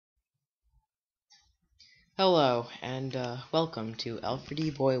Hello, and welcome to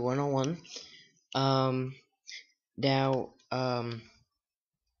Alfred Boy 101. Um, now, um,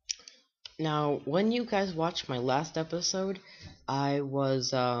 now, when you guys watched my last episode, I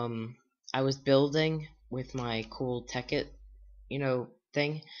was, I was building with my cool tekkit,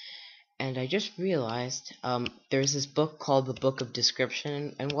 thing, and I just realized, there's this book called the Book of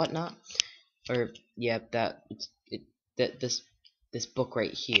Description and whatnot, or, yeah, this book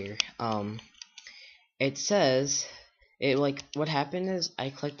right here, it says what happened is I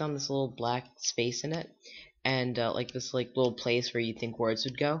clicked on this little black space in it, and like this little place where you think words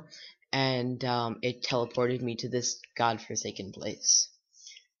would go, and it teleported me to this godforsaken place.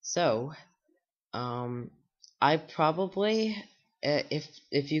 So um, I probably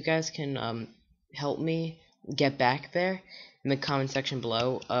if you guys can help me get back there in the comment section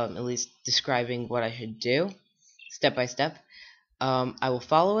below, at least describing what I should do step by step, I will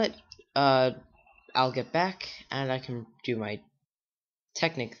follow it. I'll get back and I can do my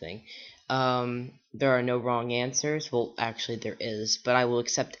technic thing. There are no wrong answers. Well, actually, there is, but I will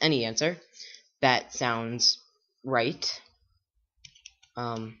accept any answer that sounds right.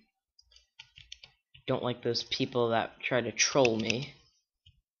 Um, don't like those people that try to troll me.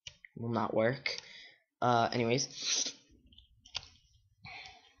 Will not work. Anyways.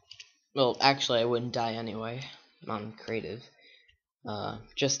 Well, actually, I wouldn't die anyway. I'm creative.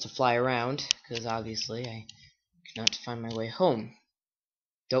 Just to fly around, because obviously I cannot find my way home.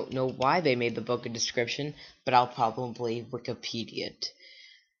 Don't know why they made the book a description, but I'll probably Wikipedia it.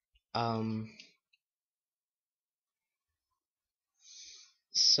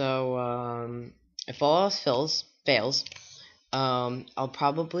 So if all else fails, I'll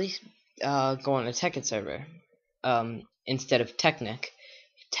probably go on a tekkit server instead of Technic.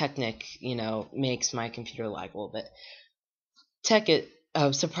 Technic, makes my computer lag a little bit. Tekkit,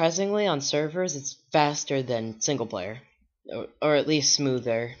 surprisingly, on servers, it's faster than single player, or at least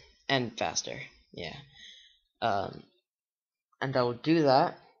smoother and faster. Yeah. Um, and I will do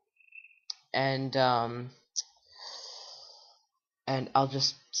that, and I'll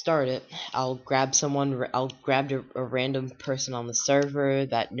just start it. I'll grab a random person on the server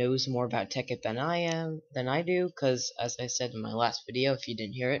that knows more about Tekkit than I do, because as I said in my last video, if you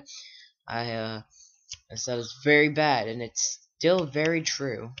didn't hear it, I said it's very bad, and it's still very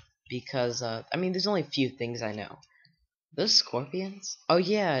true, because, I mean, there's only a few things I know. Those scorpions? Oh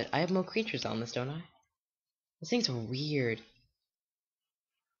yeah, I have more creatures on this, don't I? Those things are weird.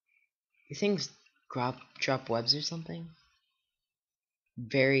 These things drop webs or something?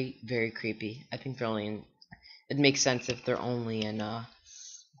 Very, very creepy. I think they're only in... It makes sense if they're only in,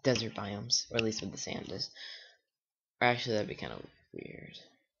 desert biomes, or at least where the sand is. Or actually, that'd be kind of weird.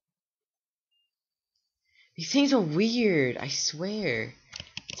 These things are weird, I swear.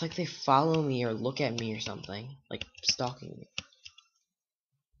 It's like they follow me or look at me or something. Like, stalking me.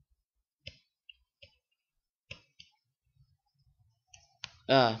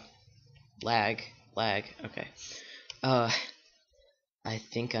 Uh, lag, okay. Uh, I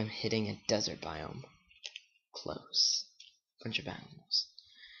think I'm hitting a desert biome. Close. Bunch of animals.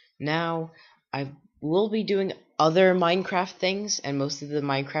 Now, I will be doing other Minecraft things, and most of the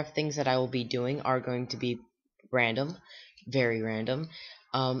Minecraft things that I will be doing are going to be random. Very random.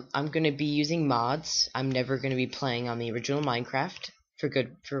 I'm going to be using mods. I'm never going to be playing on the original Minecraft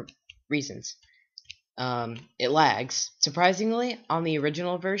for reasons. It lags. Surprisingly, on the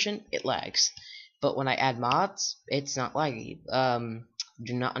original version, it lags. But when I add mods, it's not laggy.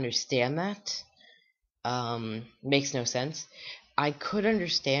 Do not understand that. Makes no sense. I could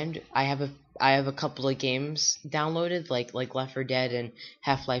understand. I have a couple of games downloaded, like Left 4 Dead and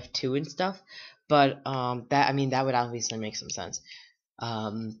Half-Life 2 and stuff. But that would obviously make some sense.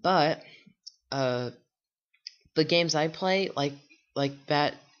 But the games I play, like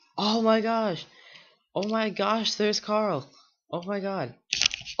that. Oh my gosh! Oh my gosh! There's Carl. Oh my god!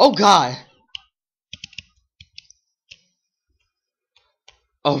 Oh god!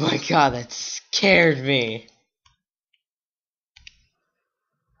 Oh my god! That scared me.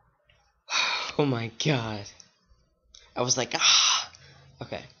 Oh my god! I was like, ah.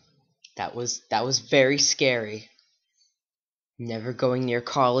 Okay. That was very scary. Never going near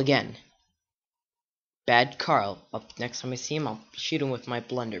Carl again. Bad Carl. Up next time I see him, I'll shoot him with my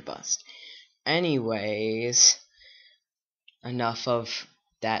blunderbuss. Anyways, enough of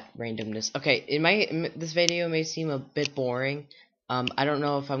that randomness. Okay, this video may seem a bit boring. I don't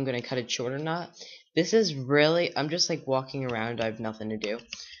know if I'm gonna cut it short or not. This is really, I'm just like walking around. I have nothing to do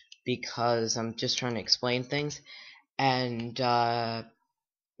because I'm just trying to explain things. And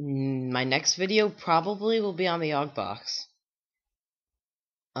my next video probably will be on the Og box.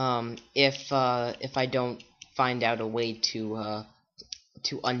 If I don't find out a way to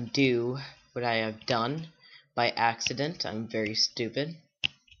undo what I have done by accident. I'm very stupid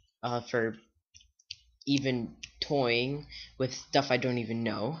for even toying with stuff I don't even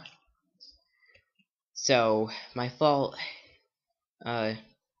know. So my fault.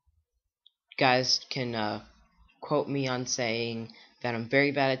 Guys can quote me on saying that I'm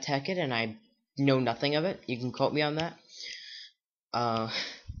very bad at tekkit and I know nothing of it. You can quote me on that.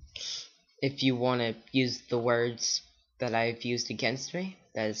 If you want to use the words that I've used against me,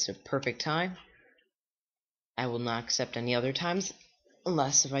 that is a perfect time. I will not accept any other times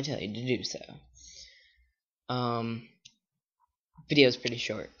unless if I tell you to do so. Video's pretty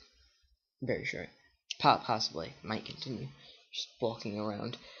short. Very short. Possibly. Might continue. Just walking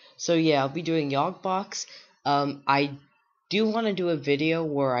around. So yeah, I'll be doing Yogbox. I do want to do a video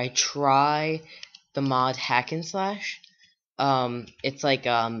where I try the mod Hack and Slash. It's like,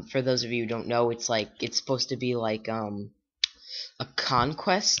 for those of you who don't know, it's like, it's supposed to be like, a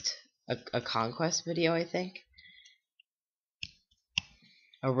conquest video, I think.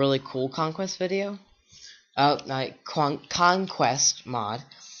 A really cool conquest video. Conquest mod.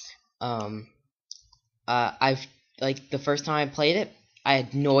 I've, like, the first time I played it, I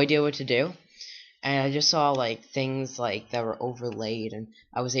had no idea what to do. And I just saw, like, things, like, that were overlaid, and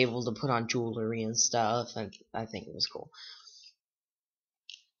I was able to put on jewelry and stuff, and I think it was cool.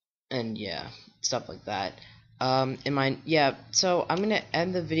 And, yeah, stuff like that. So I'm gonna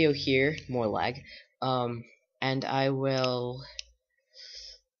end the video here, more lag, and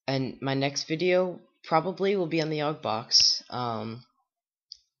my next video probably will be on the Yogbox,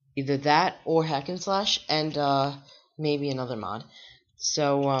 either that or Hack and Slash, and, maybe another mod.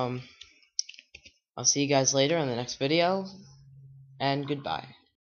 So, I'll see you guys later on the next video, and goodbye.